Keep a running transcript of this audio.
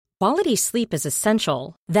Quality sleep is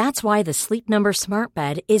essential. That's why the Sleep Number Smart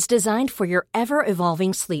Bed is designed for your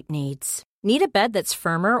ever-evolving sleep needs. Need a bed that's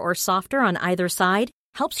firmer or softer on either side?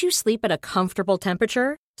 Helps you sleep at a comfortable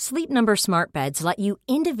temperature? Sleep Number Smart Beds let you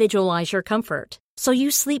individualize your comfort, so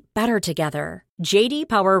you sleep better together. J.D.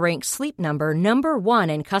 Power ranks Sleep Number number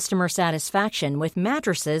one in customer satisfaction with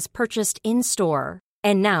mattresses purchased in-store.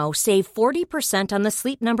 And now, save 40% on the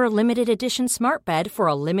Sleep Number Limited Edition Smart Bed for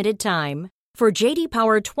a limited time. For J.D.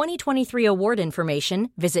 Power 2023 award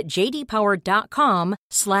information, visit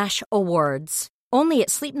jdpower.com/awards. Only at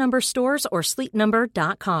Sleep Number stores or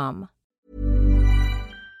sleepnumber.com.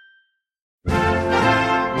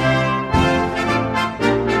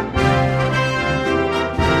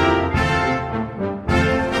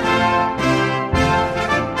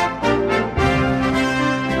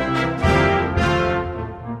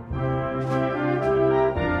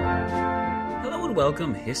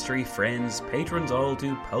 Welcome, history friends, patrons all,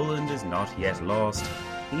 to Poland is Not Yet Lost,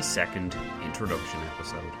 the second introduction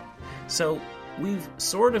episode. So, we've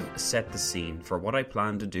sort of set the scene for what I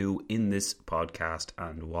plan to do in this podcast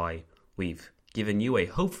and why. We've given you a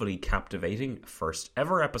hopefully captivating first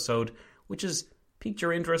ever episode, which has piqued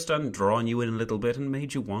your interest and drawn you in a little bit and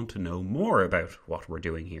made you want to know more about what we're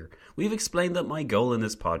doing here. We've explained that my goal in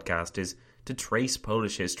this podcast is to trace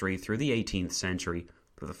Polish history through the 18th century,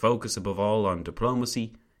 with a focus above all on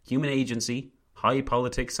diplomacy, human agency, high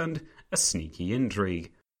politics, and a sneaky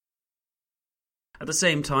intrigue. At the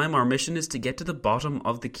same time, our mission is to get to the bottom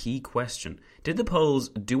of the key question. Did the Poles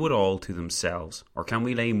do it all to themselves, or can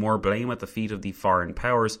we lay more blame at the feet of the foreign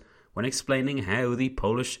powers when explaining how the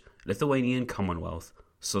Polish-Lithuanian Commonwealth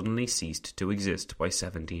suddenly ceased to exist by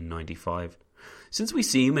 1795? Since we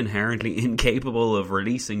seem inherently incapable of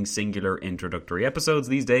releasing singular introductory episodes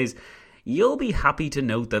these days, you'll be happy to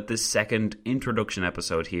note that this second introduction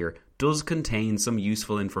episode here does contain some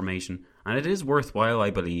useful information, and it is worthwhile,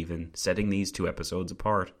 I believe, in setting these two episodes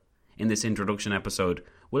apart. In this introduction episode,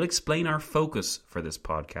 we'll explain our focus for this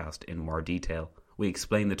podcast in more detail. We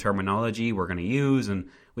explain the terminology we're going to use, and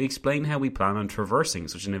we explain how we plan on traversing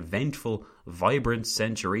such an eventful, vibrant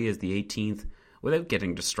century as the 18th without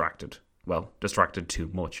getting distracted. Well, distracted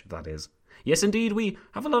too much, that is. Yes, indeed, we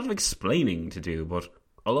have a lot of explaining to do, but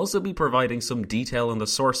I'll also be providing some detail on the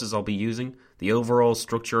sources I'll be using, the overall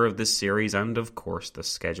structure of this series, and of course the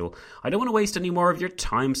schedule. I don't want to waste any more of your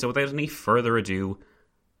time, so without any further ado,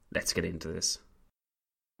 let's get into this.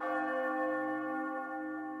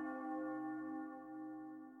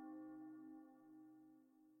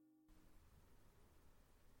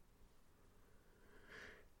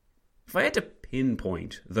 If I had to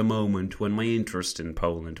pinpoint the moment when my interest in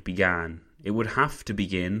Poland began, it would have to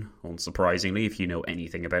begin, unsurprisingly if you know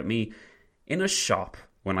anything about me, in a shop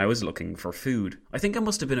when I was looking for food. I think I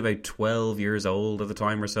must have been about 12 years old at the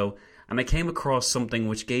time or so, and I came across something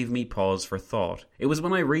which gave me pause for thought. It was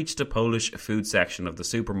when I reached a Polish food section of the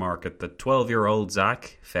supermarket that 12-year-old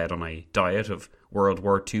Zach, fed on a diet of World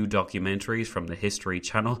War II documentaries from the History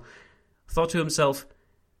Channel, thought to himself,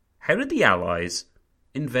 how did the Allies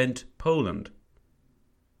invent Poland?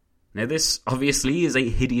 Now, this obviously is a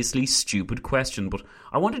hideously stupid question, but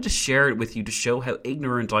I wanted to share it with you to show how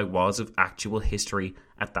ignorant I was of actual history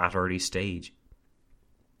at that early stage.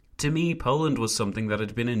 To me, Poland was something that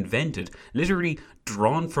had been invented, literally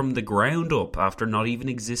drawn from the ground up after not even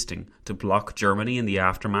existing, to block Germany in the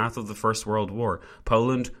aftermath of the First World War.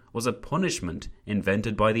 Poland was a punishment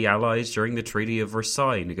invented by the Allies during the Treaty of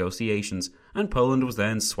Versailles negotiations, and Poland was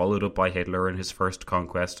then swallowed up by Hitler in his first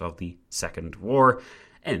conquest of the Second War.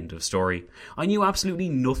 End of story. I knew absolutely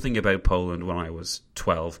nothing about Poland when I was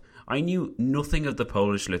 12. I knew nothing of the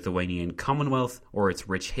Polish-Lithuanian Commonwealth, or its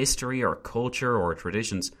rich history, or culture, or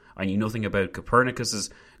traditions. I knew nothing about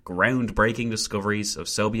Copernicus's groundbreaking discoveries, of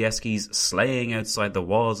Sobieski's slaying outside the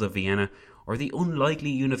walls of Vienna, or the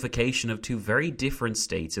unlikely unification of two very different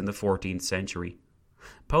states in the 14th century.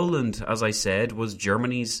 Poland, as I said, was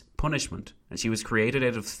Germany's punishment, and she was created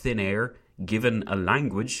out of thin air, given a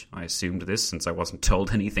language, I assumed this since I wasn't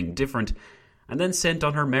told anything different, and then sent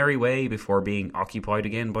on her merry way before being occupied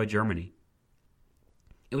again by Germany.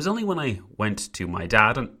 It was only when I went to my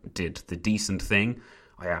dad and did the decent thing,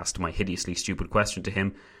 I asked my hideously stupid question to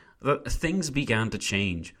him, that things began to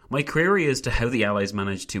change. My query as to how the Allies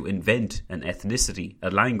managed to invent an ethnicity, a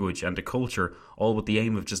language and a culture, all with the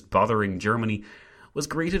aim of just bothering Germany, was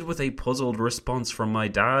greeted with a puzzled response from my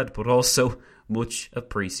dad, but also much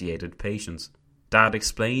appreciated patience. Dad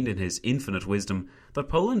explained in his infinite wisdom that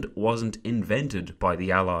Poland wasn't invented by the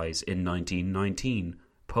Allies in 1919.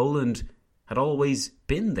 Poland had always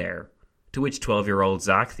been there. To which 12-year-old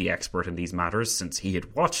Zach, the expert in these matters since he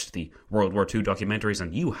had watched the World War II documentaries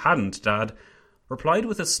and you hadn't, Dad, replied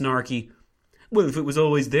with a snarky, "Well, if it was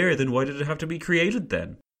always there, then why did it have to be created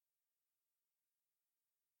then?"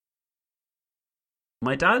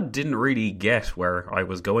 My dad didn't really get where I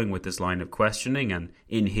was going with this line of questioning, and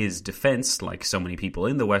in his defence, like so many people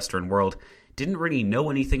in the Western world, didn't really know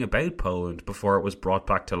anything about Poland before it was brought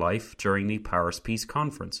back to life during the Paris Peace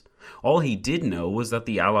Conference. All he did know was that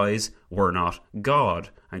the Allies were not God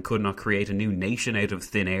and could not create a new nation out of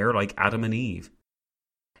thin air like Adam and Eve.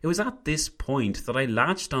 It was at this point that I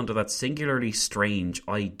latched onto that singularly strange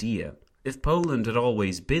idea. If Poland had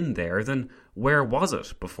always been there, then where was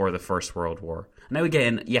it before the First World War? Now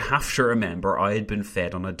again, you have to remember I had been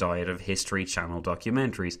fed on a diet of History Channel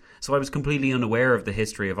documentaries, so I was completely unaware of the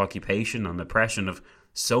history of occupation and oppression of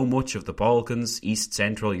so much of the Balkans, East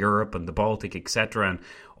Central Europe and the Baltic, etc., and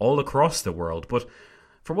all across the world. But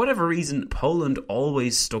for whatever reason, Poland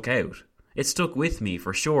always stuck out. It stuck with me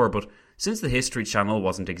for sure, but since the History Channel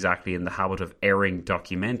wasn't exactly in the habit of airing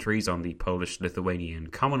documentaries on the Polish-Lithuanian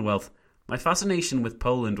Commonwealth, my fascination with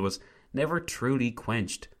Poland was never truly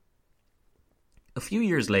quenched. A few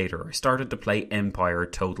years later, I started to play Empire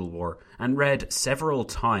Total War and read several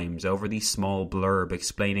times over the small blurb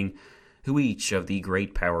explaining who each of the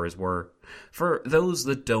great powers were. For those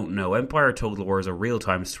that don't know, Empire Total War is a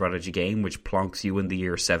real-time strategy game which plonks you in the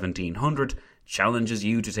year 1700, challenges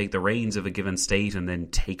you to take the reins of a given state and then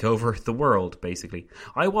take over the world, basically.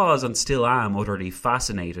 I was and still am utterly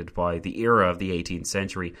fascinated by the era of the 18th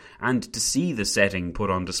century, and to see the setting put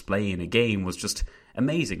on display in a game was just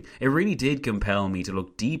amazing. It really did compel me to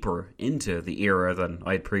look deeper into the era than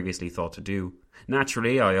I had previously thought to do.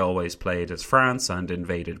 Naturally, I always played as France and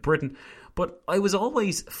invaded Britain, but I was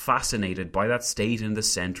always fascinated by that state in the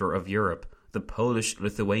centre of Europe, the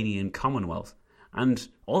Polish-Lithuanian Commonwealth. And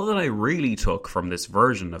all that I really took from this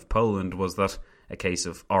version of Poland was that, a case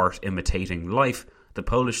of art imitating life, the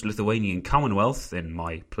Polish-Lithuanian Commonwealth, in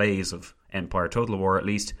my plays of Empire Total War at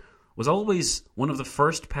least, was always one of the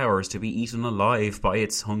first powers to be eaten alive by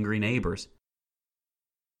its hungry neighbours.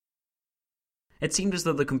 It seemed as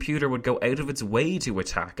though the computer would go out of its way to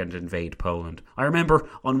attack and invade Poland. I remember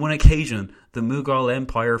on one occasion the Mughal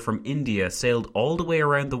Empire from India sailed all the way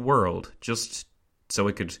around the world just so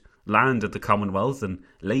it could land at the Commonwealth and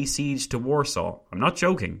lay siege to Warsaw. I'm not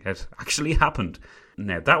joking, it actually happened.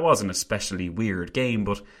 Now, that wasn't an especially weird game,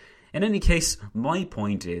 but in any case, my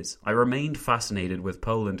point is, I remained fascinated with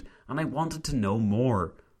Poland and I wanted to know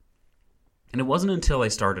more. And it wasn't until I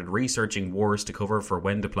started researching wars to cover for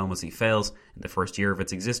When Diplomacy Fails in the first year of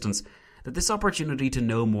its existence that this opportunity to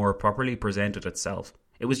know more properly presented itself.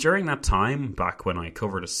 It was during that time, back when I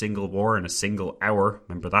covered a single war in a single hour,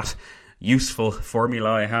 remember that useful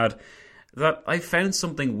formula I had, that I found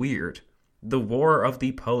something weird. The War of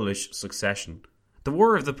the Polish Succession. The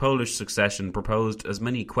War of the Polish Succession proposed as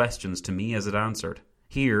many questions to me as it answered.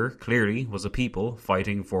 Here, clearly, was a people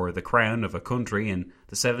fighting for the crown of a country in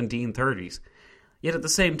the 1730s. Yet at the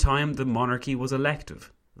same time, the monarchy was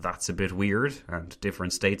elective. That's a bit weird, and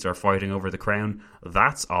different states are fighting over the crown.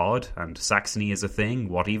 That's odd, and Saxony is a thing.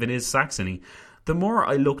 What even is Saxony? The more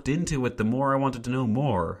I looked into it, the more I wanted to know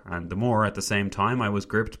more, and the more at the same time I was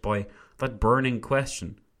gripped by that burning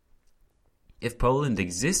question. If Poland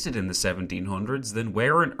existed in the 1700s, then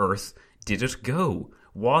where on earth did it go?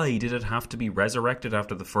 Why did it have to be resurrected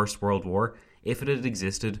after the First World War if it had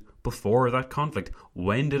existed before that conflict?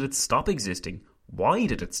 When did it stop existing? Why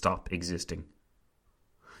did it stop existing?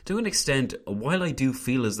 To an extent, while I do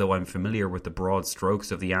feel as though I'm familiar with the broad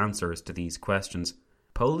strokes of the answers to these questions,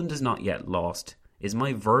 Poland is not yet lost is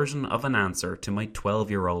my version of an answer to my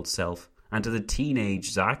 12-year-old self and to the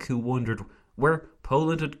teenage Zach who wondered where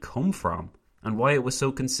Poland had come from and why it was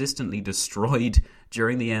so consistently destroyed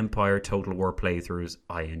during the Empire Total War playthroughs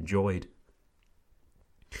I enjoyed.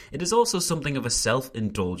 It is also something of a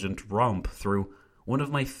self-indulgent romp through one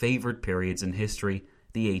of my favourite periods in history,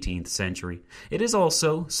 the 18th century. It is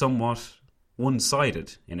also somewhat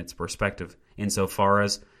one-sided in its perspective, insofar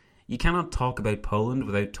as you cannot talk about Poland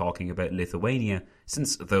without talking about Lithuania,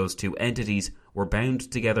 since those two entities were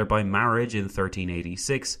bound together by marriage in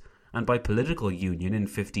 1386 and by political union in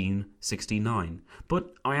 1569.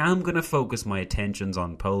 But I am going to focus my attentions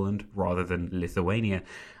on Poland rather than Lithuania,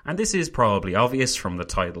 and this is probably obvious from the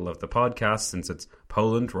title of the podcast, since it's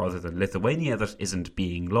Poland rather than Lithuania that isn't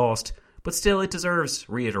being lost, but still it deserves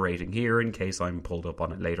reiterating here in case I'm pulled up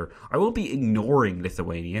on it later. I won't be ignoring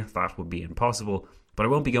Lithuania, that would be impossible, but I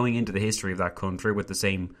won't be going into the history of that country with the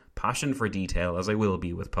same passion for detail as I will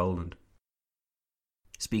be with Poland.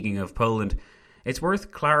 Speaking of Poland, It's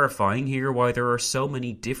worth clarifying here why there are so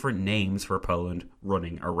many different names for Poland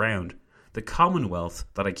running around. The Commonwealth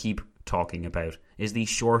that I keep talking about is the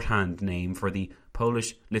shorthand name for the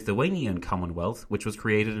Polish-Lithuanian Commonwealth, which was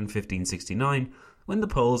created in 1569 when the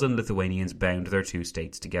Poles and Lithuanians bound their two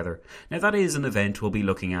states together. Now that is an event we'll be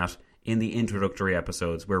looking at in the introductory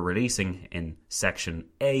episodes we're releasing in Section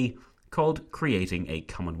A, called Creating a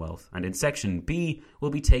Commonwealth. And in Section B,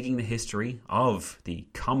 we'll be taking the history of the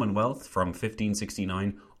Commonwealth from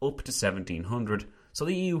 1569 up to 1700, so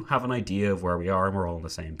that you have an idea of where we are and we're all on the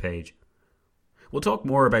same page. We'll talk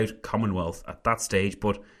more about Commonwealth at that stage,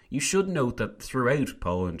 but you should note that throughout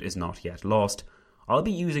Poland is not yet lost. I'll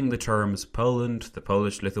be using the terms Poland, the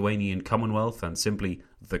Polish-Lithuanian Commonwealth, and simply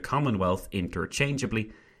the Commonwealth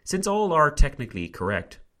interchangeably, since all are technically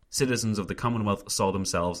correct. Citizens of the Commonwealth saw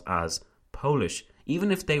themselves as Polish,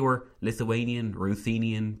 even if they were Lithuanian,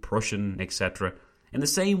 Ruthenian, Prussian, etc., in the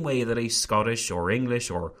same way that a Scottish or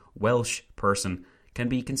English or Welsh person can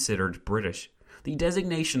be considered British. The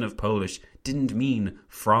designation of Polish didn't mean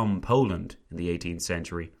from Poland in the 18th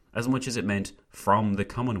century, as much as it meant from the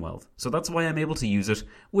Commonwealth. So that's why I'm able to use it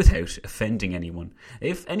without offending anyone.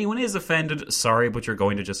 If anyone is offended, sorry, but you're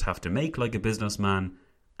going to just have to make like a businessman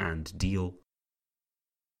and deal.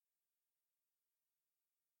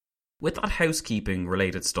 With that housekeeping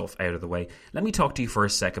related stuff out of the way, let me talk to you for a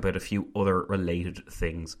sec about a few other related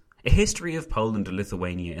things. A history of Poland and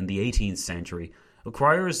Lithuania in the 18th century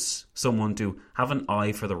requires someone to have an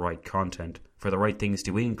eye for the right content, for the right things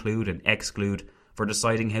to include and exclude, for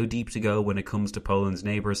deciding how deep to go when it comes to Poland's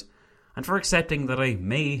neighbours, and for accepting that I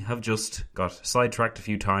may have just got sidetracked a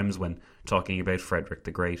few times when talking about Frederick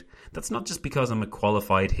the Great. That's not just because I'm a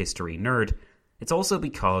qualified history nerd, it's also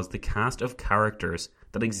because the cast of characters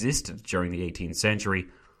that existed during the 18th century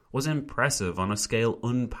was impressive on a scale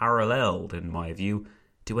unparalleled, in my view,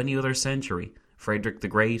 to any other century. Frederick the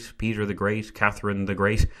Great, Peter the Great, Catherine the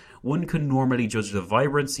Great. One can normally judge the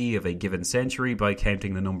vibrancy of a given century by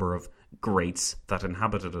counting the number of greats that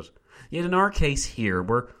inhabited it. Yet in our case here,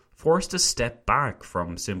 we're forced to step back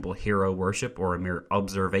from simple hero worship or a mere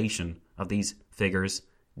observation of these figures,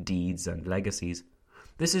 deeds and legacies.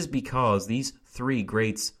 This is because these three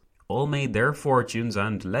greats all made their fortunes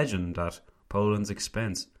and legend at Poland's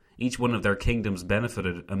expense. Each one of their kingdoms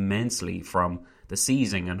benefited immensely from the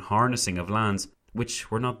seizing and harnessing of lands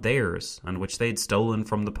which were not theirs and which they'd stolen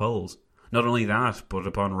from the Poles. Not only that, but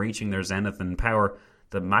upon reaching their zenith in power,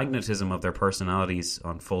 the magnetism of their personalities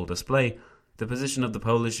on full display, the position of the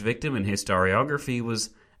Polish victim in historiography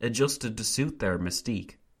was adjusted to suit their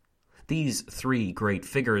mystique. These three great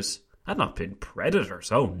figures had not been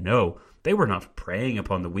predators, oh no. They were not preying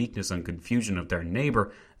upon the weakness and confusion of their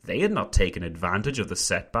neighbour. They had not taken advantage of the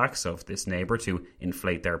setbacks of this neighbour to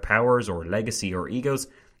inflate their powers or legacy or egos.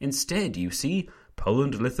 Instead, you see,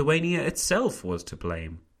 Poland-Lithuania itself was to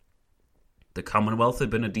blame. The Commonwealth had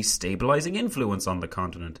been a destabilising influence on the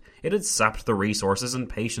continent. It had sapped the resources and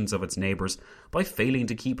patience of its neighbours by failing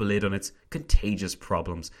to keep a lid on its contagious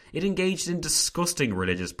problems. It engaged in disgusting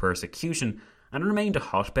religious persecution and remained a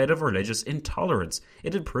hotbed of religious intolerance.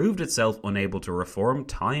 It had proved itself unable to reform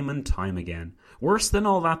time and time again. Worse than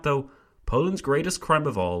all that, though, Poland's greatest crime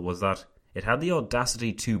of all was that it had the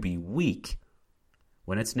audacity to be weak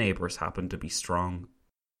when its neighbours happened to be strong.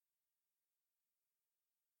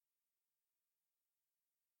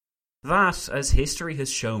 That, as history has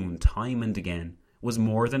shown time and again, was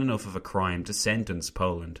more than enough of a crime to sentence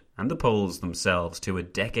Poland, and the Poles themselves, to a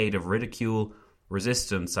decade of ridicule,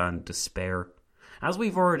 resistance and despair. As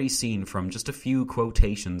we've already seen from just a few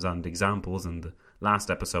quotations and examples in the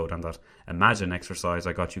last episode and that Imagine exercise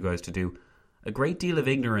I got you guys to do, a great deal of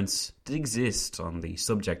ignorance did exist on the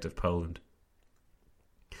subject of Poland.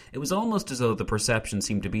 It was almost as though the perception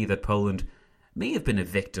seemed to be that Poland may have been a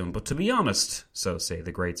victim, but to be honest, so say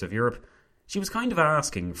the greats of Europe, she was kind of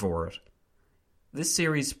asking for it. This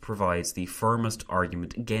series provides the firmest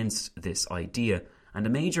argument against this idea, and a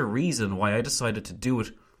major reason why I decided to do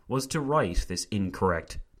it was to right this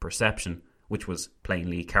incorrect perception, which was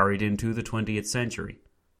plainly carried into the 20th century.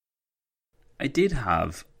 I did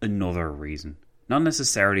have another reason, not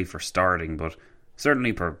necessarily for starting, but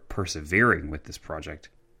certainly for persevering with this project.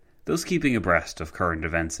 Those keeping abreast of current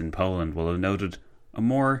events in Poland will have noted a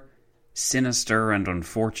more sinister and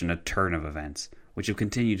unfortunate turn of events, which have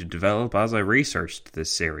continued to develop as I researched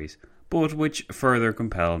this series, but which further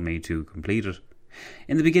compelled me to complete it.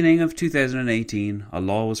 In the beginning of 2018, a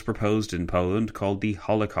law was proposed in Poland called the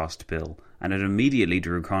Holocaust Bill, and it immediately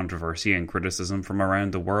drew controversy and criticism from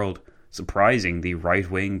around the world, surprising the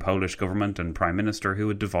right-wing Polish government and Prime Minister who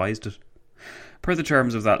had devised it. Per the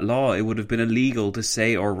terms of that law, it would have been illegal to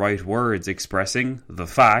say or write words expressing the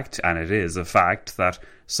fact, and it is a fact, that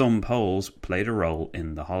some Poles played a role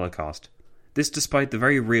in the Holocaust. This despite the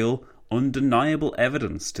very real, undeniable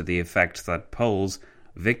evidence to the effect that Poles,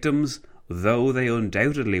 victims though they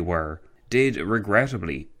undoubtedly were, did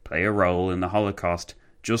regrettably play a role in the Holocaust,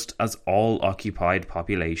 just as all occupied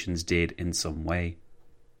populations did in some way.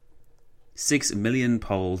 6 million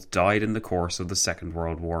Poles died in the course of the Second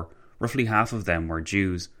World War. Roughly half of them were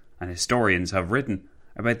Jews, and historians have written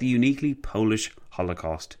about the uniquely Polish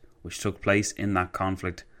Holocaust which took place in that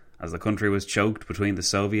conflict as the country was choked between the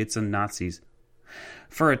Soviets and Nazis.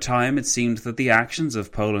 For a time it seemed that the actions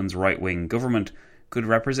of Poland's right-wing government could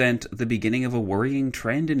represent the beginning of a worrying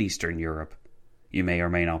trend in Eastern Europe. You may or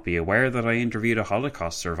may not be aware that I interviewed a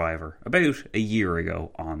Holocaust survivor about a year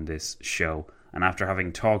ago on this show, and after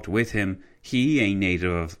having talked with him, he, a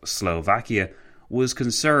native of Slovakia, was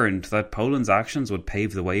concerned that Poland's actions would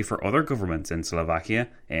pave the way for other governments in Slovakia,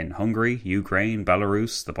 in Hungary, Ukraine,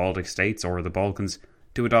 Belarus, the Baltic States or the Balkans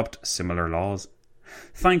to adopt similar laws.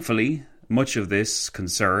 Thankfully, much of this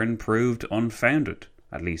concern proved unfounded,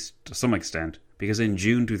 at least to some extent, because in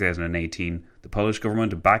June 2018 the Polish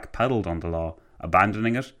government backpedalled on the law,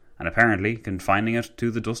 abandoning it and apparently confining it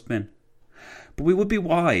to the dustbin. But we would be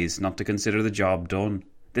wise not to consider the job done.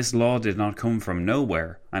 This law did not come from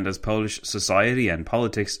nowhere, and as Polish society and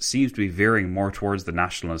politics seems to be veering more towards the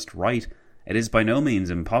nationalist right, it is by no means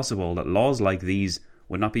impossible that laws like these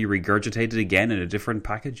would not be regurgitated again in a different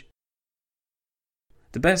package.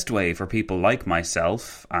 The best way for people like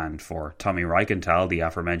myself, and for Tommy Reichenthal, the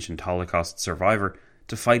aforementioned Holocaust survivor,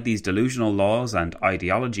 to fight these delusional laws and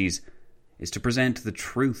ideologies is to present the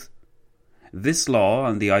truth. This law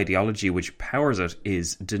and the ideology which powers it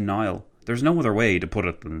is denial. There's no other way to put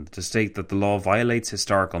it than to state that the law violates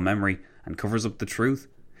historical memory and covers up the truth.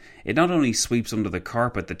 It not only sweeps under the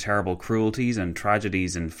carpet the terrible cruelties and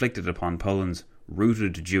tragedies inflicted upon Poland's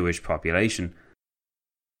rooted Jewish population,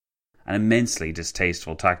 an immensely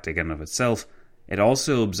distasteful tactic in and of itself, it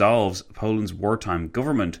also absolves Poland's wartime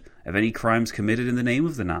government of any crimes committed in the name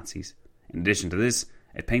of the Nazis. In addition to this,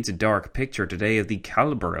 it paints a dark picture today of the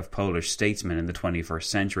calibre of Polish statesmen in the 21st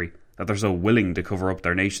century, that they're so willing to cover up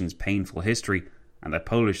their nation's painful history, and that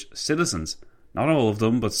Polish citizens, not all of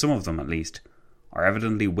them but some of them at least, are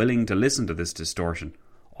evidently willing to listen to this distortion,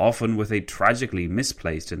 often with a tragically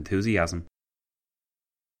misplaced enthusiasm.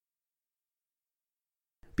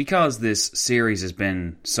 Because this series has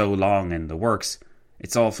been so long in the works,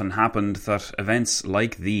 it's often happened that events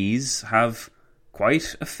like these have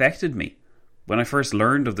quite affected me. When I first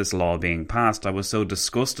learned of this law being passed, I was so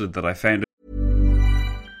disgusted that I found it.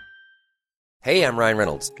 Hey, I'm Ryan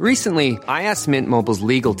Reynolds. Recently, I asked Mint Mobile's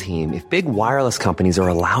legal team if big wireless companies are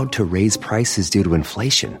allowed to raise prices due to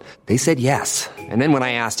inflation. They said yes. And then when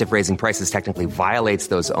I asked if raising prices technically violates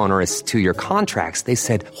those onerous 2-year contracts, they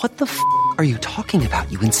said, "What the f*** are you talking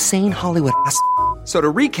about, you insane Hollywood ass?" So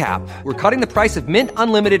to recap, we're cutting the price of Mint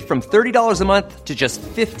Unlimited from $30 a month to just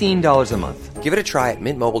 $15 a month. Give it a try at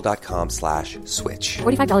mintmobile.com/switch.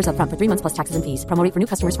 $45 up front for 3 months plus taxes and fees. Promo rate for new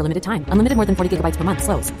customers for limited time. Unlimited more than 40 gigabytes per month.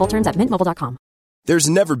 Slows full terms at mintmobile.com. There's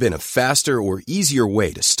never been a faster or easier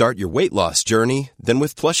way to start your weight loss journey than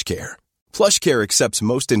with PlushCare. PlushCare accepts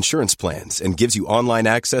most insurance plans and gives you online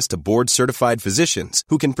access to board-certified physicians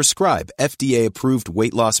who can prescribe FDA-approved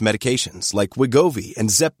weight loss medications like Wegovy and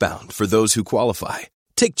Zepbound for those who qualify.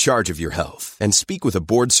 Take charge of your health and speak with a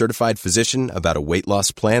board-certified physician about a weight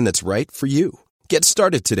loss plan that's right for you. Get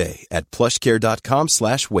started today at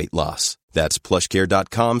plushcare.com/weight loss. That's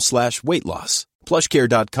plushcare.com/weight loss.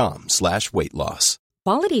 plushcare.com/weight loss.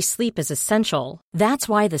 Quality sleep is essential. That's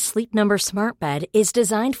why the Sleep Number Smart Bed is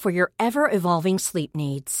designed for your ever-evolving sleep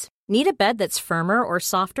needs. Need a bed that's firmer or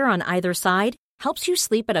softer on either side? Helps you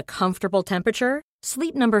sleep at a comfortable temperature?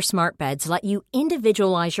 Sleep Number Smart Beds let you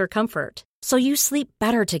individualize your comfort, so you sleep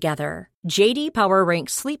better together. J.D. Power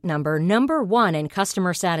ranks Sleep Number number 1 in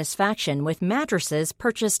customer satisfaction with mattresses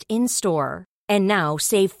purchased in-store. And now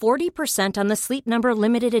save 40% on the Sleep Number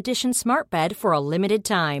Limited Edition Smart Bed for a limited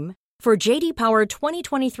time. For J.D. Power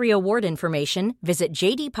 2023 award information, visit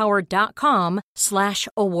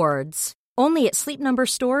jdpower.com/awards. Only at Sleep Number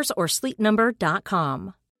stores or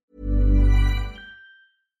sleepnumber.com.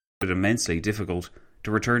 It's immensely difficult to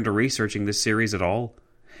return to researching this series at all.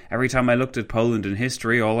 Every time I looked at Poland in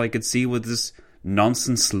history, all I could see was this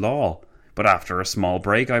nonsense law. But after a small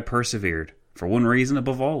break, I persevered, for one reason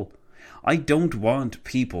above all. I don't want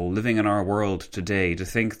people living in our world today to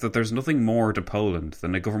think that there's nothing more to Poland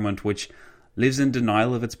than a government which lives in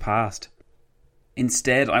denial of its past.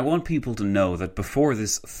 Instead, I want people to know that before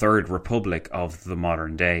this Third Republic of the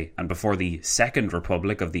modern day, and before the Second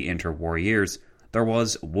Republic of the interwar years, there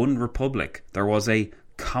was one republic, there was a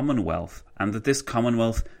Commonwealth, and that this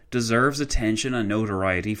Commonwealth deserves attention and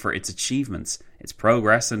notoriety for its achievements, its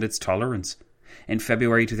progress and its tolerance. In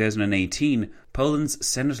February 2018, Poland's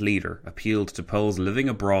Senate leader appealed to Poles living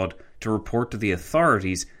abroad to report to the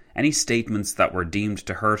authorities any statements that were deemed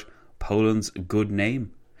to hurt Poland's good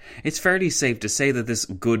name. It's fairly safe to say that this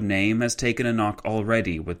good name has taken a knock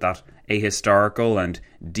already with that ahistorical and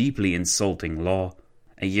deeply insulting law.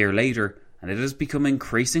 A year later, and it has become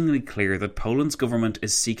increasingly clear that Poland's government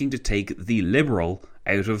is seeking to take the liberal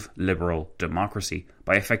out of liberal democracy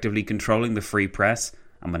by effectively controlling the free press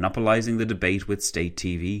and monopolising the debate with state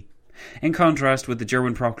TV. In contrast with the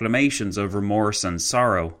German proclamations of remorse and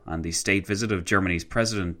sorrow and the state visit of Germany's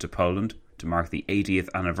president to Poland to mark the 80th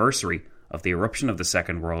anniversary of the eruption of the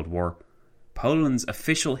Second World War, Poland's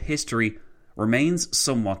official history remains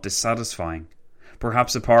somewhat dissatisfying.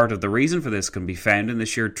 Perhaps a part of the reason for this can be found in the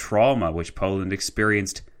sheer trauma which Poland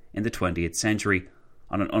experienced in the 20th century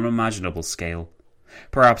on an unimaginable scale.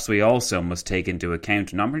 Perhaps we also must take into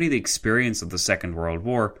account not merely the experience of the Second World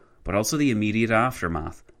War, but also the immediate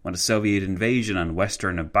aftermath, when the Soviet invasion and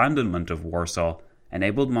Western abandonment of Warsaw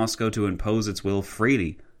enabled Moscow to impose its will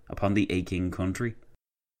freely upon the aching country.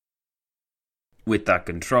 With that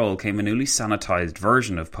control came a newly sanitized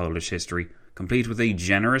version of Polish history, complete with a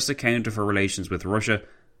generous account of her relations with Russia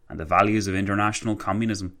and the values of international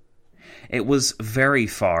communism. It was very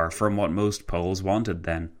far from what most Poles wanted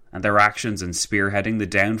then, and their actions in spearheading the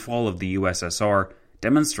downfall of the USSR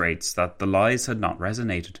demonstrates that the lies had not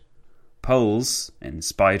resonated. Poles, in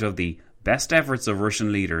spite of the best efforts of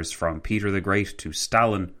Russian leaders from Peter the Great to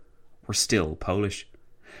Stalin, were still Polish.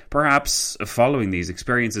 Perhaps, following these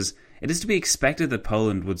experiences, it is to be expected that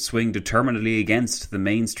Poland would swing determinedly against the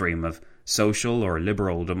mainstream of social or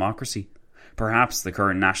liberal democracy. Perhaps the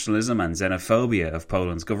current nationalism and xenophobia of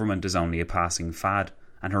Poland's government is only a passing fad,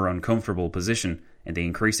 and her uncomfortable position in the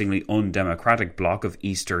increasingly undemocratic bloc of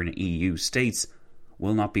Eastern EU states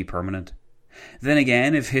will not be permanent. Then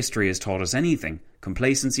again, if history has taught us anything,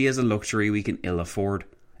 complacency is a luxury we can ill afford.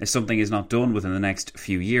 If something is not done within the next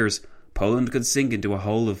few years, Poland could sink into a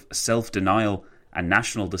hole of self-denial and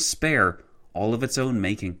national despair, all of its own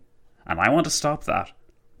making. And I want to stop that.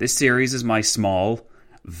 This series is my small,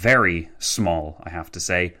 very small, I have to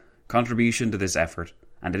say, contribution to this effort,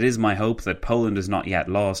 and it is my hope that Poland is not yet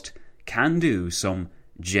lost can do some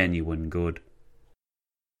genuine good.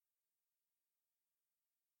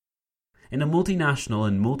 In a multinational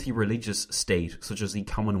and multi-religious state such as the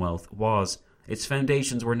Commonwealth was, its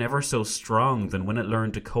foundations were never so strong than when it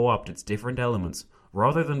learned to co-opt its different elements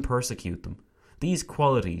rather than persecute them. These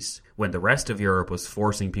qualities, when the rest of Europe was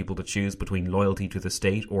forcing people to choose between loyalty to the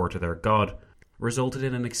state or to their god, resulted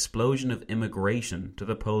in an explosion of immigration to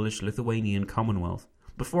the Polish-Lithuanian Commonwealth.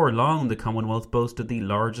 Before long, the Commonwealth boasted the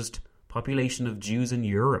largest population of Jews in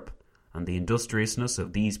Europe, and the industriousness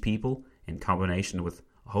of these people, in combination with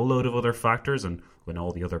a whole load of other factors, and when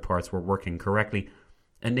all the other parts were working correctly,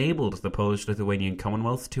 enabled the Polish-Lithuanian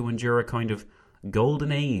Commonwealth to endure a kind of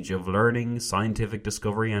golden age of learning, scientific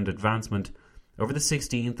discovery and advancement over the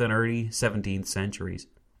 16th and early 17th centuries.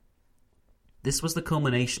 This was the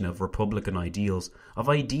culmination of republican ideals, of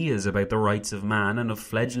ideas about the rights of man and of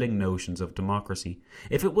fledgling notions of democracy.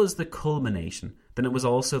 If it was the culmination, then it was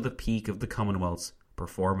also the peak of the Commonwealth's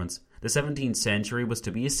performance. The 17th century was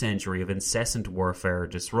to be a century of incessant warfare,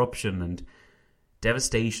 disruption and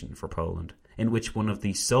devastation for Poland, in which one of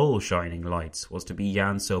the sole shining lights was to be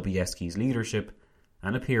Jan Sobieski's leadership,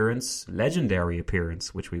 an appearance, legendary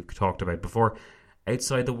appearance, which we've talked about before,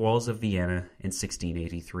 outside the walls of Vienna in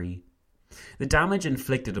 1683. The damage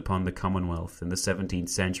inflicted upon the Commonwealth in the 17th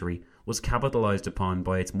century was capitalised upon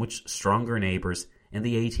by its much stronger neighbours in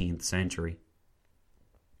the 18th century.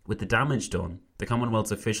 With the damage done, the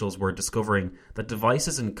Commonwealth's officials were discovering that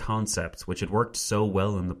devices and concepts which had worked so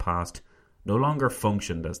well in the past no longer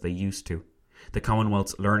functioned as they used to. The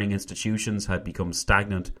Commonwealth's learning institutions had become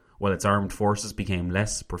stagnant, while its armed forces became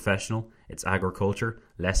less professional, its agriculture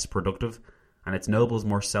less productive, and its nobles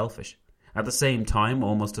more selfish. At the same time,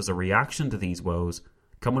 almost as a reaction to these woes,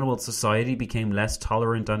 Commonwealth society became less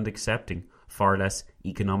tolerant and accepting, far less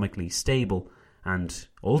economically stable, and,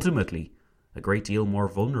 ultimately, a great deal more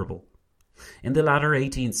vulnerable. In the latter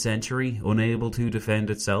 18th century, unable to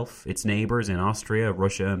defend itself, its neighbours in Austria,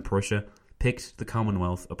 Russia and Prussia picked the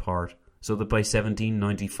Commonwealth apart, so that by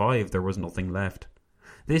 1795 there was nothing left.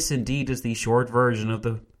 This indeed is the short version of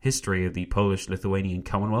the history of the Polish-Lithuanian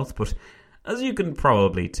Commonwealth, but as you can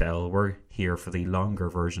probably tell, we're here for the longer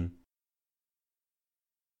version.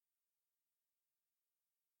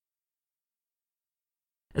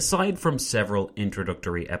 Aside from several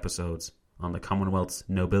introductory episodes on the Commonwealth's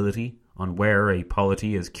nobility, on where a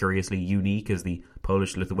polity as curiously unique as the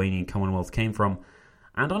Polish-Lithuanian Commonwealth came from,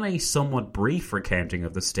 and on a somewhat brief recounting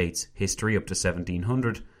of the state's history up to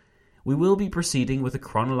 1700, we will be proceeding with a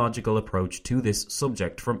chronological approach to this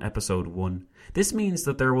subject from episode 1. This means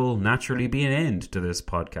that there will naturally be an end to this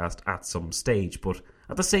podcast at some stage, but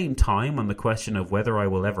at the same time, on the question of whether I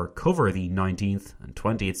will ever cover the 19th and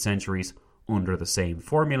 20th centuries under the same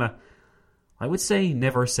formula, I would say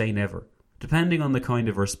never. Depending on the kind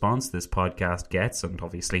of response this podcast gets, and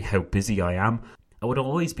obviously how busy I am, I would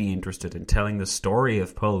always be interested in telling the story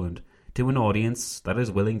of Poland to an audience that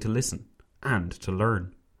is willing to listen and to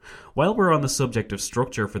learn. While we're on the subject of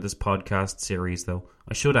structure for this podcast series, though,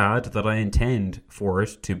 I should add that I intend for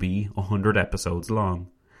it to be 100 episodes long.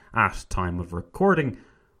 At time of recording,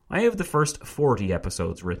 I have the first 40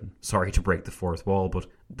 episodes written. Sorry to break the fourth wall, but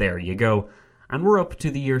there you go. And we're up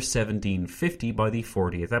to the year 1750 by the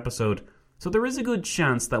 40th episode, so there is a good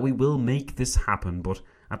chance that we will make this happen, but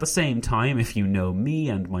at the same time, if you know me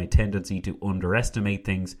and my tendency to underestimate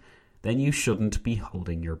things, then you shouldn't be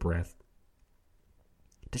holding your breath.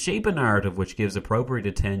 To shape a narrative which gives appropriate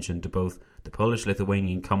attention to both the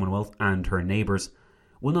Polish-Lithuanian Commonwealth and her neighbours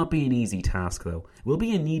will not be an easy task, though. We'll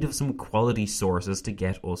be in need of some quality sources to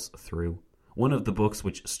get us through. One of the books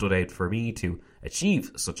which stood out for me to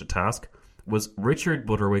achieve such a task was Richard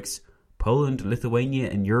Butterwick's Poland, Lithuania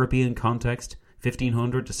in European Context,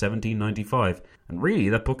 1500 to 1795. And really,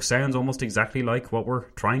 that book sounds almost exactly like what we're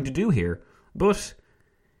trying to do here. But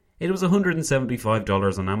it was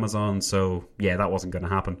 $175 on Amazon, so yeah, that wasn't going to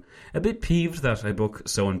happen. A bit peeved that a book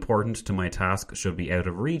so important to my task should be out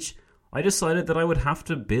of reach, I decided that I would have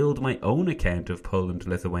to build my own account of Poland,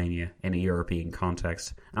 Lithuania in a European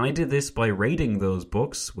context. And I did this by rating those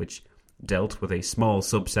books, which dealt with a small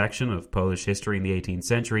subsection of Polish history in the 18th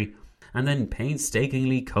century, and then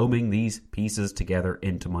painstakingly combing these pieces together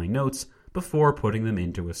into my notes before putting them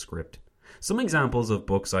into a script. Some examples of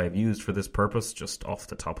books I have used for this purpose, just off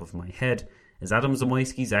the top of my head, is Adam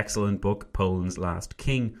Zamoyski's excellent book Poland's Last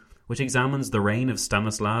King, which examines the reign of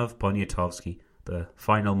Stanislaw Poniatowski, the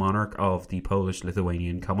final monarch of the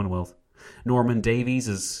Polish-Lithuanian Commonwealth. Norman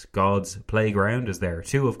Davies' God's Playground is there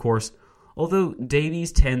too, of course, although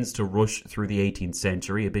Davies tends to rush through the 18th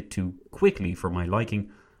century a bit too quickly for my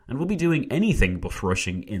liking, and will be doing anything but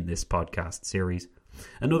rushing in this podcast series.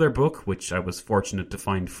 Another book, which I was fortunate to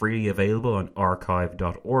find freely available on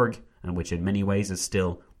archive.org, and which in many ways is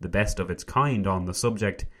still the best of its kind on the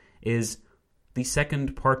subject, is The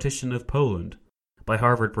Second Partition of Poland, by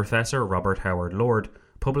Harvard professor Robert Howard Lord,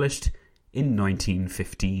 published in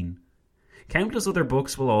 1915. Countless other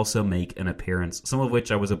books will also make an appearance, some of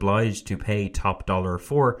which I was obliged to pay top dollar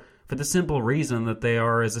for the simple reason that they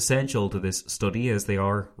are as essential to this study as they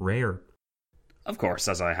are rare. Of course,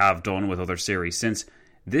 as I have done with other series since,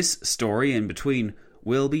 this story in between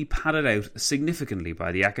will be padded out significantly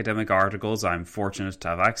by the academic articles I'm fortunate to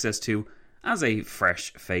have access to as a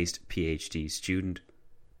fresh-faced PhD student.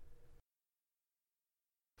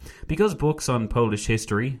 Because books on Polish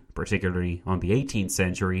history, particularly on the 18th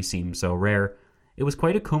century, seem so rare, it was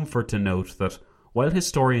quite a comfort to note that while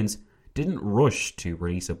historians didn't rush to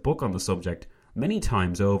release a book on the subject, many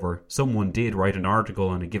times over, someone did write an article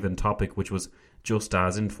on a given topic which was just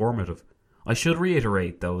as informative. I should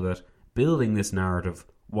reiterate, though, that building this narrative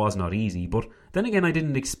was not easy, but then again I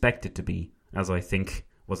didn't expect it to be, as I think,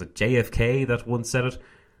 was it JFK that once said it?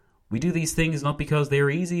 We do these things not because they are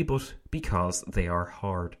easy, but because they are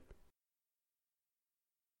hard.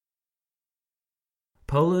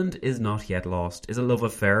 Poland is Not Yet Lost is a love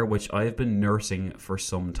affair which I have been nursing for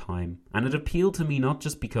some time, and it appealed to me not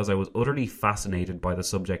just because I was utterly fascinated by the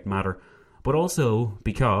subject matter, but also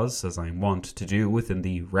because, as I'm wont to do within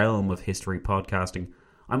the realm of history podcasting,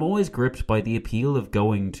 I'm always gripped by the appeal of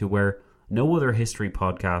going to where no other history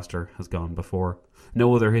podcaster has gone before.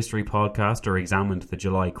 No other history podcaster examined the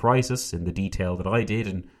July crisis in the detail that I did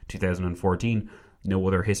in 2014. No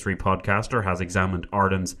other history podcaster has examined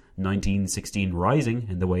Ireland's 1916 Rising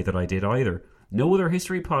in the way that I did either. No other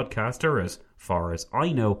history podcaster, as far as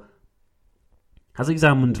I know, has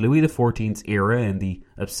examined Louis XIV's era in the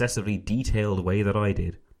obsessively detailed way that I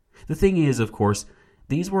did. The thing is, of course,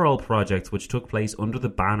 these were all projects which took place under the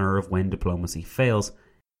banner of When Diplomacy Fails.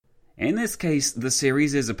 In this case, the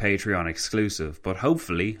series is a Patreon exclusive, but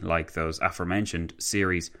hopefully, like those aforementioned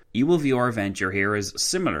series, you will view our venture here as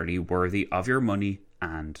similarly worthy of your money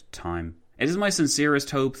and time. It is my sincerest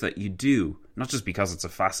hope that you do, not just because it's a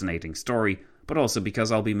fascinating story, but also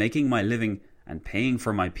because I'll be making my living and paying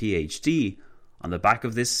for my PhD on the back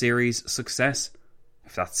of this series' success.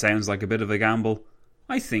 If that sounds like a bit of a gamble,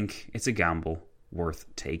 I think it's a gamble worth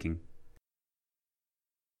taking.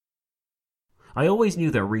 I always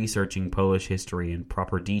knew that researching Polish history in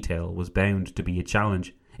proper detail was bound to be a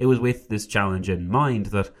challenge. It was with this challenge in mind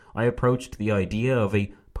that I approached the idea of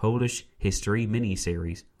a Polish history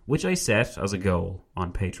mini-series, which I set as a goal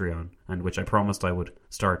on Patreon, and which I promised I would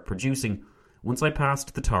start producing once I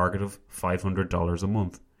passed the target of $500 a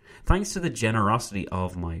month. Thanks to the generosity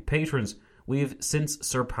of my patrons, we've since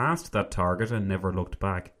surpassed that target and never looked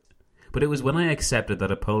back. But it was when I accepted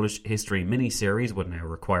that a Polish history mini-series would now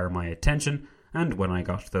require my attention, and when I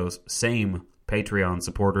got those same Patreon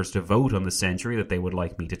supporters to vote on the century that they would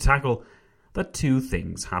like me to tackle, that two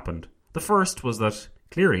things happened. The first was that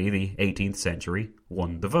clearly the 18th century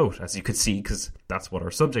won the vote, as you could see, because that's what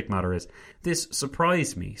our subject matter is. This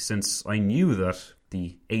surprised me, since I knew that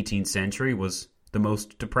the 18th century was the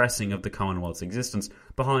most depressing of the Commonwealth's existence,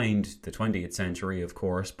 behind the 20th century, of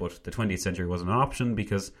course, but the 20th century wasn't an option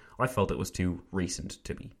because I felt it was too recent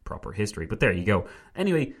to be proper history. But there you go.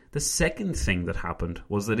 Anyway, the second thing that happened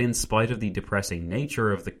was that in spite of the depressing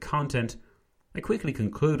nature of the content, I quickly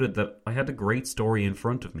concluded that I had a great story in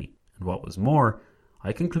front of me. And what was more,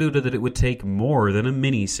 I concluded that it would take more than a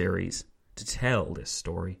mini-series to tell this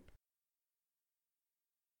story.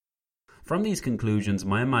 From these conclusions,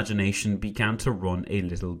 my imagination began to run a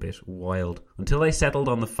little bit wild, until I settled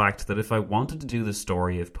on the fact that if I wanted to do the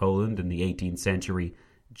story of Poland in the 18th century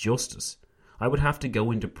justice, I would have to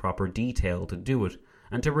go into proper detail to do it,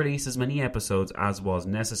 and to release as many episodes as was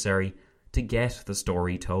necessary to get the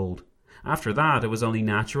story told. After that, it was only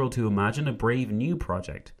natural to imagine a brave new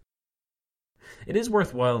project. It is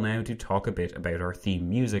worthwhile now to talk a bit about our theme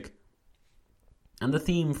music, and the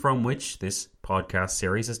theme from which this podcast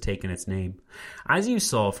series has taken its name. As you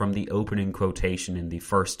saw from the opening quotation in the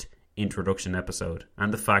first introduction episode,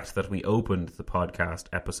 and the fact that we opened the podcast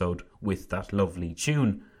episode with that lovely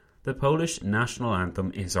tune, the Polish national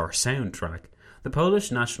anthem is our soundtrack. The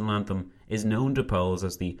Polish national anthem is known to Poles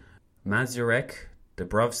as the Mazurek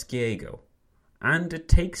Dąbrowskiego, and it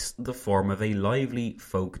takes the form of a lively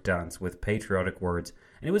folk dance with patriotic words,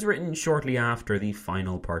 and it was written shortly after the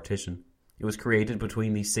final partition. It was created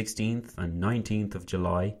between the 16th and 19th of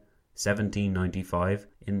July, 1795,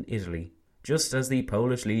 in Italy, just as the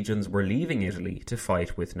Polish legions were leaving Italy to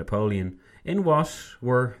fight with Napoleon in what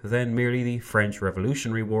were then merely the French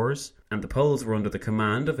Revolutionary Wars, and the Poles were under the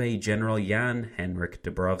command of a General Jan Henryk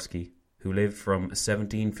Dąbrowski, who lived from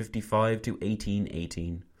 1755 to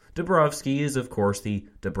 1818. Dąbrowski is, of course, the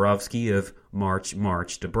Dąbrowski of March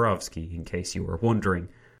Dąbrowski, in case you were wondering.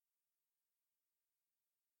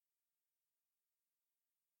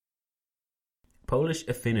 Polish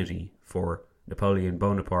affinity for Napoleon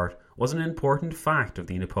Bonaparte was an important fact of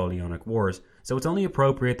the Napoleonic Wars, so it's only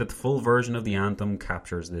appropriate that the full version of the anthem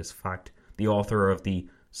captures this fact. The author of the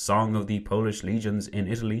Song of the Polish Legions in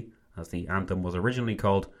Italy, as the anthem was originally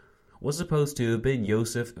called, was supposed to have been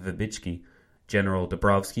Józef Wybicki, General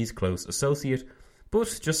Dąbrowski's close associate,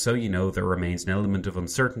 but just so you know, there remains an element of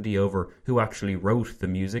uncertainty over who actually wrote the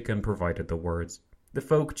music and provided the words. The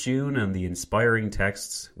folk tune and the inspiring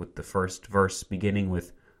texts, with the first verse beginning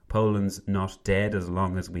with "Poland's not dead as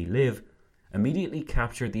long as we live," immediately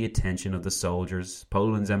captured the attention of the soldiers,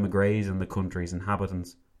 Poland's émigrés and the country's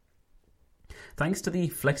inhabitants. Thanks to the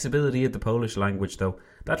flexibility of the Polish language, though,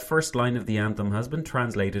 that first line of the anthem has been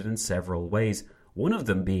translated in several ways, one of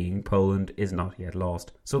them being "Poland is not yet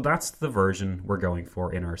lost." So that's the version we're going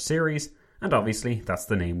for in our series, and obviously that's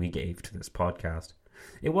the name we gave to this podcast.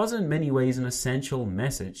 It was in many ways an essential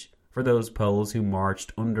message for those Poles who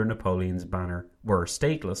marched under Napoleon's banner, were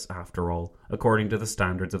stateless after all, according to the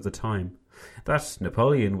standards of the time. That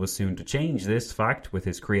Napoleon was soon to change this fact with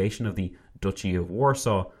his creation of the Duchy of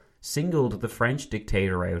Warsaw singled the French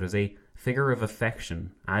dictator out as a figure of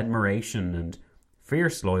affection, admiration and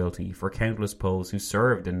fierce loyalty for countless Poles who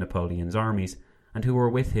served in Napoleon's armies and who were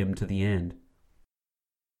with him to the end.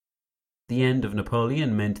 The end of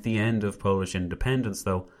Napoleon meant the end of Polish independence,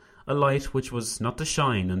 though, a light which was not to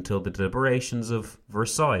shine until the deliberations of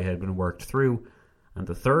Versailles had been worked through, and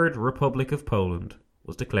the Third Republic of Poland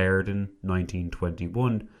was declared in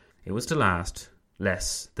 1921. It was to last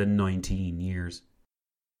less than 19 years.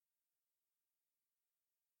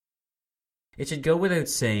 It should go without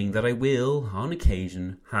saying that I will, on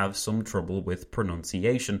occasion, have some trouble with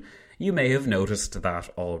pronunciation. You may have noticed that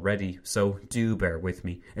already, so do bear with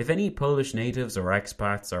me. If any Polish natives or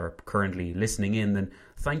expats are currently listening in, then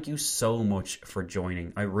thank you so much for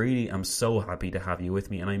joining. I really am so happy to have you with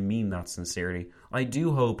me, and I mean that sincerely. I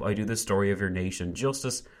do hope I do the story of your nation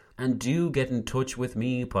justice, and do get in touch with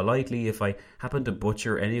me politely if I happen to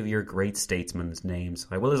butcher any of your great statesmen's names.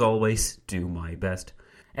 I will, as always, do my best.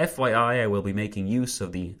 FYI, I will be making use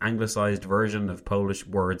of the anglicised version of Polish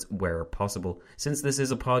words where possible. Since this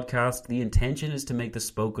is a podcast, the intention is to make the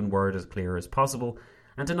spoken word as clear as possible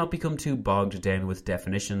and to not become too bogged down with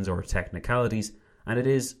definitions or technicalities, and it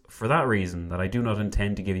is for that reason that I do not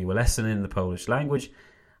intend to give you a lesson in the Polish language,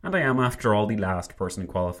 and I am, after all, the last person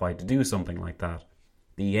qualified to do something like that.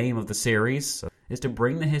 The aim of the series is to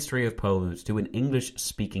bring the history of Poland to an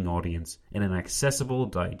English-speaking audience in an accessible,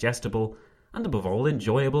 digestible, and above all,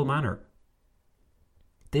 enjoyable manner.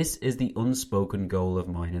 This is the unspoken goal of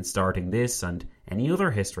mine in starting this and any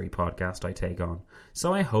other history podcast I take on,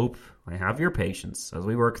 so I hope I have your patience as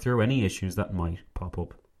we work through any issues that might pop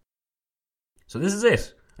up. So this is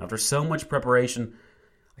it. After so much preparation,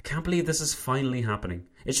 I can't believe this is finally happening.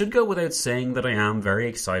 It should go without saying that I am very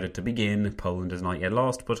excited to begin Poland is Not Yet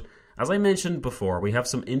Lost, but as I mentioned before, we have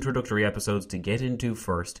some introductory episodes to get into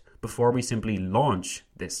first before we simply launch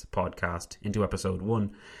this podcast into episode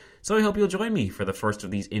 1. So I hope you'll join me for the first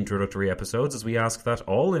of these introductory episodes as we ask that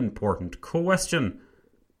all-important question.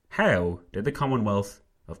 How did the Commonwealth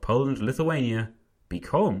of Poland-Lithuania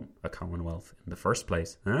become a Commonwealth in the first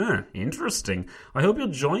place? Interesting. I hope you'll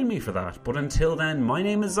join me for that. But until then, my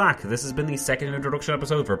name is Zach. This has been the second introduction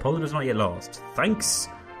episode for Poland is Not Yet Lost. Thanks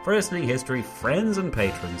for listening, history friends and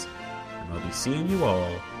patrons. And I'll be seeing you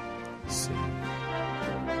all soon.